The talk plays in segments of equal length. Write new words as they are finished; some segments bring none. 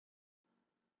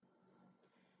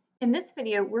In this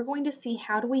video, we're going to see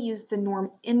how do we use the norm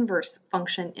inverse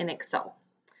function in Excel.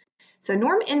 So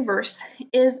norm inverse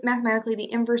is mathematically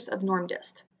the inverse of norm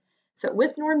dist. So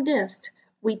with norm dist,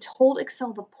 we told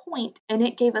Excel the point and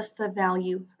it gave us the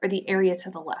value or the area to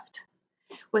the left.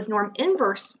 With norm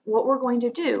inverse, what we're going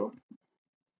to do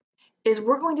is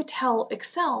we're going to tell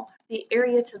Excel the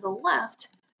area to the left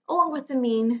along with the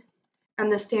mean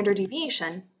and the standard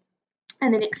deviation.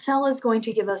 And then Excel is going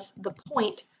to give us the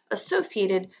point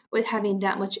associated with having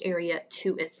that much area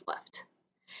to its left.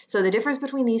 So the difference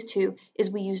between these two is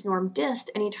we use norm dist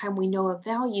anytime we know a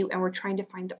value and we're trying to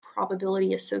find the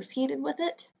probability associated with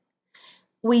it.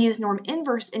 We use norm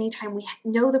inverse anytime we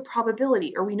know the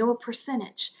probability or we know a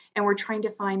percentage and we're trying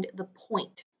to find the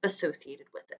point associated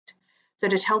with it. So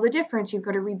to tell the difference, you've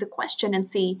got to read the question and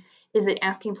see, is it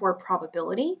asking for a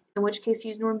probability, in which case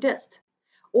use norm dist?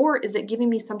 Or is it giving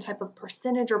me some type of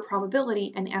percentage or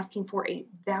probability and asking for a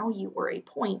value or a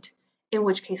point, in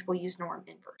which case we'll use norm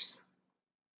inverse.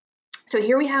 So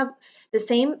here we have the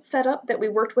same setup that we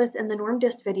worked with in the norm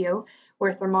dist video,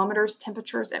 where thermometers'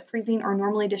 temperatures at freezing are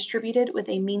normally distributed with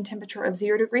a mean temperature of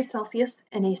 0 degrees Celsius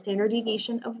and a standard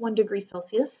deviation of 1 degree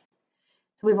Celsius.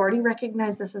 So we've already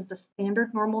recognized this as the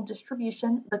standard normal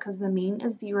distribution because the mean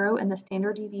is 0 and the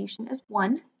standard deviation is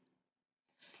 1.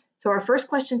 So our first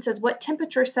question says, what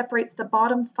temperature separates the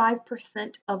bottom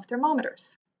 5% of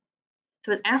thermometers?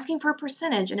 So it's asking for a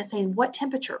percentage and it's saying what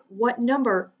temperature, what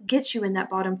number gets you in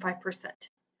that bottom 5%.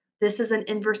 This is an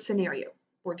inverse scenario.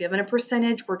 We're given a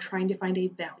percentage, we're trying to find a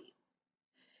value.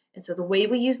 And so the way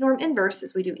we use norm inverse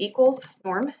is we do equals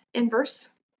norm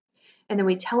inverse, and then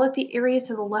we tell it the area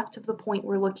to the left of the point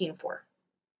we're looking for.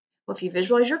 Well, if you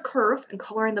visualize your curve and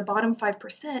color in the bottom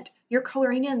 5%, you're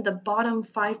coloring in the bottom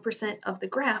 5% of the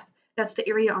graph. That's the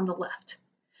area on the left.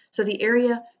 So the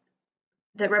area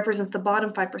that represents the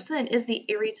bottom 5% is the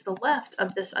area to the left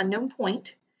of this unknown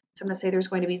point. So I'm going to say there's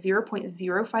going to be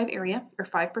 0.05 area, or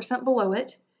 5% below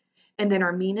it, and then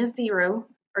our mean is 0,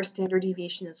 our standard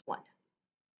deviation is 1.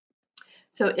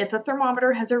 So if a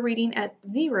thermometer has a reading at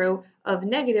 0 of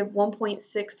negative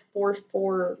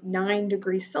 1.6449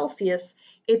 degrees Celsius,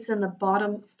 it's in the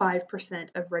bottom 5%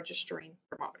 of registering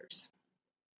thermometers.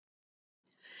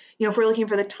 If we're looking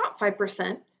for the top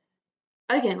 5%,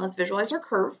 again, let's visualize our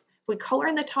curve. If we color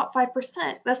in the top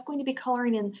 5%, that's going to be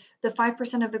coloring in the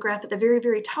 5% of the graph at the very,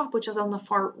 very top, which is on the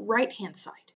far right-hand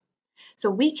side.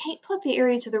 So we can't put the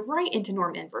area to the right into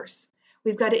norm inverse.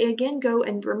 We've got to, again, go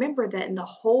and remember that in the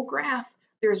whole graph,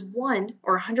 there's 1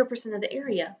 or 100% of the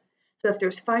area. So if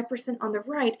there's 5% on the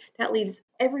right, that leaves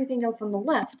everything else on the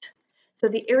left. So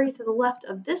the area to the left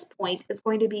of this point is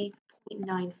going to be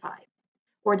 0.95,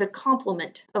 or the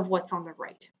complement of what's on the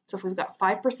right. So if we've got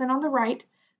 5% on the right,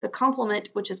 the complement,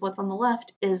 which is what's on the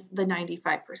left, is the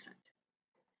 95%. So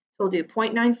we'll do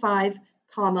 0.95,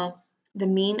 comma, the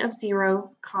mean of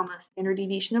 0, comma, standard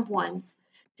deviation of 1,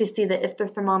 to see that if the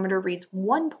thermometer reads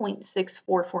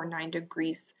 1.6449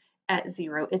 degrees at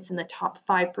 0, it's in the top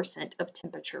 5% of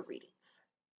temperature readings.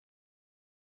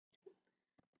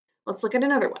 Let's look at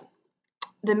another one.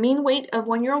 The mean weight of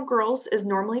 1-year-old girls is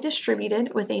normally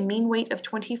distributed with a mean weight of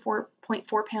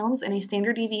 24.4 pounds and a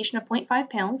standard deviation of 0.5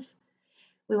 pounds.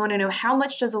 We want to know how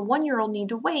much does a 1-year-old need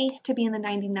to weigh to be in the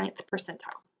 99th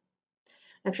percentile.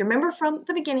 Now, if you remember from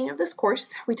the beginning of this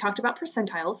course, we talked about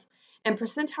percentiles, and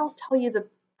percentiles tell you the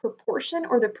proportion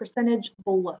or the percentage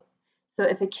below. So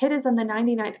if a kid is in the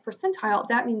 99th percentile,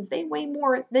 that means they weigh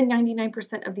more than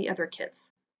 99% of the other kids.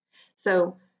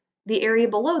 So the area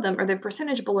below them, or the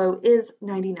percentage below, is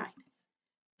 99.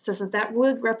 So since that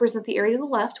would represent the area to the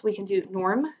left, we can do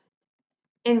norm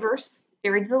inverse,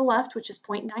 area to the left, which is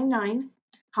 0.99,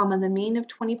 comma, the mean of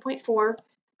 20.4,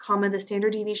 comma, the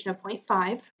standard deviation of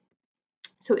 0.5.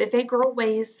 So if a girl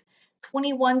weighs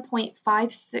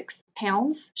 21.56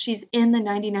 pounds, she's in the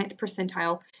 99th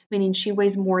percentile, meaning she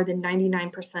weighs more than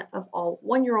 99% of all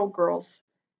 1-year-old girls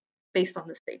based on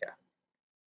this data.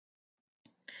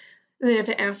 And then if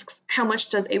it asks how much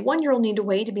does a 1-year-old need to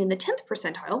weigh to be in the 10th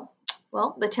percentile,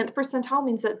 well, the 10th percentile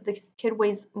means that this kid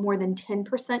weighs more than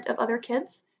 10% of other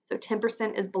kids, so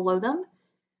 10% is below them.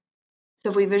 So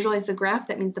if we visualize the graph,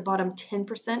 that means the bottom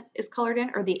 10% is colored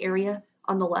in, or the area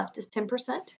on the left is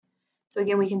 10%. So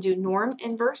again, we can do norm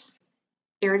inverse,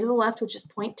 area to the left, which is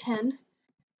 0.10,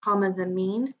 comma, the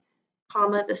mean,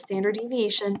 comma, the standard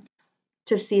deviation,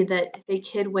 to see that if a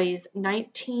kid weighs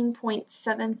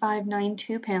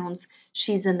 19.7592 pounds,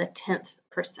 she's in the 10th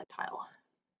percentile.